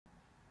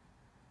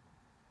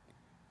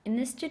In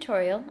this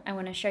tutorial, I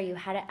want to show you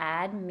how to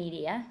add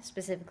media,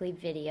 specifically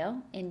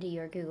video, into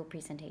your Google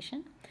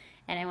presentation.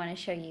 And I want to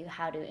show you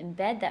how to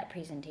embed that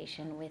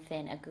presentation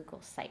within a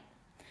Google site.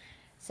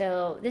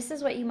 So this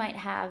is what you might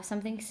have,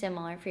 something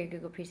similar for your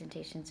Google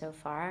presentation so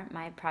far.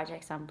 My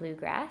project's on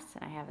bluegrass,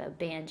 and I have a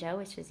banjo,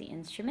 which is the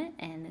instrument,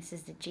 and this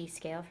is the G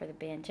scale for the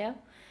banjo.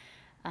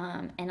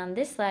 And on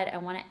this slide, I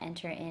want to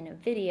enter in a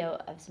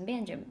video of some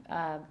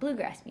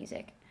bluegrass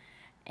music.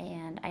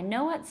 And I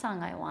know what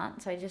song I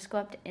want, so I just go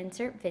up to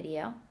Insert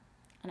Video,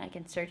 and I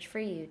can search for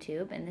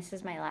YouTube, and this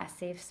is my last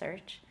saved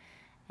search.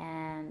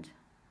 And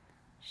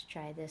just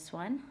try this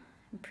one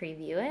and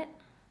preview it.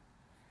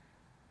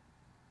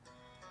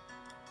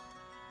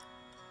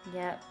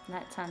 Yep,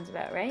 that sounds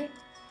about right.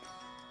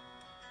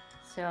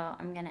 So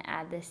I'm going to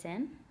add this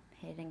in,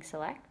 hitting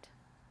select.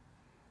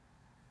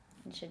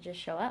 It should just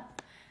show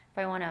up. If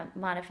I want to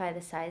modify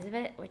the size of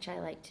it, which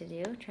I like to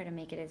do, try to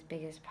make it as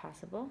big as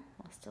possible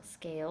while still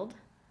scaled.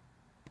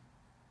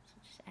 So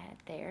just add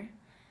it there.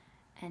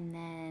 And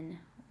then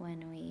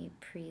when we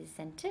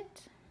present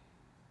it,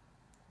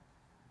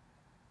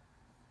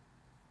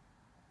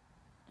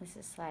 this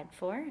is slide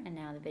 4, and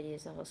now the video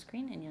is the whole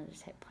screen, and you'll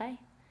just hit play,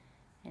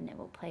 and it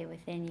will play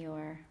within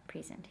your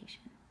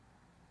presentation.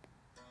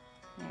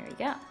 There we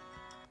go.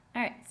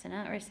 All right, so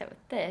now that we're set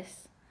with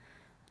this,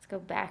 let's go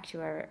back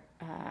to our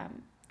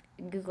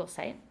Google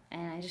site,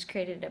 and I just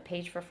created a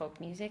page for folk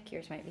music.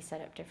 Yours might be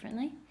set up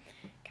differently.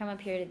 Come up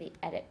here to the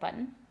edit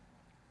button,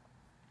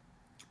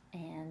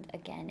 and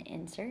again,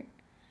 insert.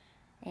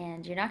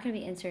 And you're not going to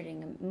be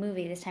inserting a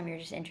movie this time, you're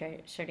just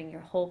inserting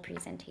your whole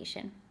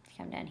presentation.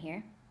 Come down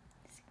here,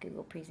 it's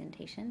Google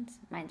Presentations.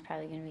 Mine's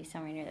probably going to be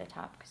somewhere near the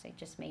top because I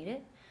just made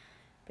it.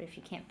 But if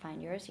you can't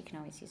find yours, you can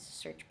always use the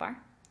search bar.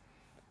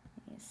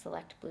 You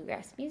select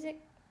bluegrass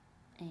music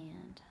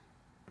and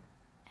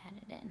add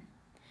it in.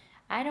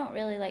 I don't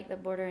really like the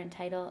border and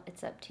title,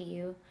 it's up to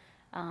you.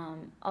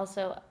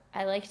 Also,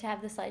 I like to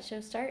have the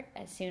slideshow start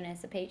as soon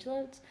as the page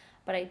loads,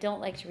 but I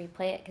don't like to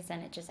replay it because then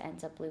it just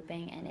ends up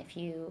looping, and if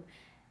you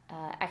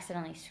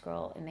accidentally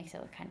scroll, it makes it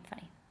look kind of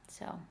funny.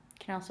 So you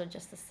can also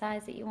adjust the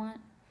size that you want.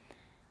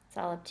 It's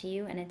all up to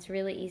you, and it's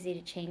really easy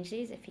to change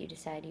these if you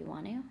decide you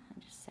want to.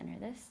 I'll just center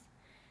this.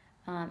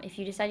 If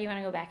you decide you want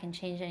to go back and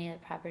change any of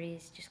the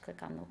properties, just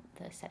click on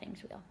the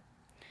settings wheel.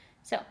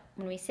 So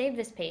when we save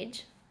this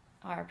page,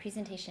 our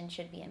presentation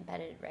should be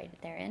embedded right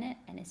there in it,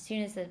 and as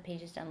soon as the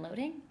page is done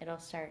loading, it'll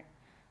start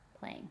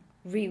playing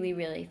really,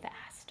 really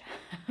fast.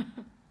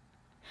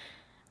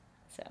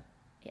 So,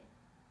 yeah.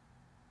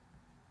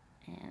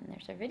 And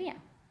there's our video.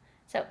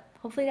 So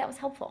hopefully that was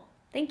helpful.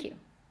 Thank you.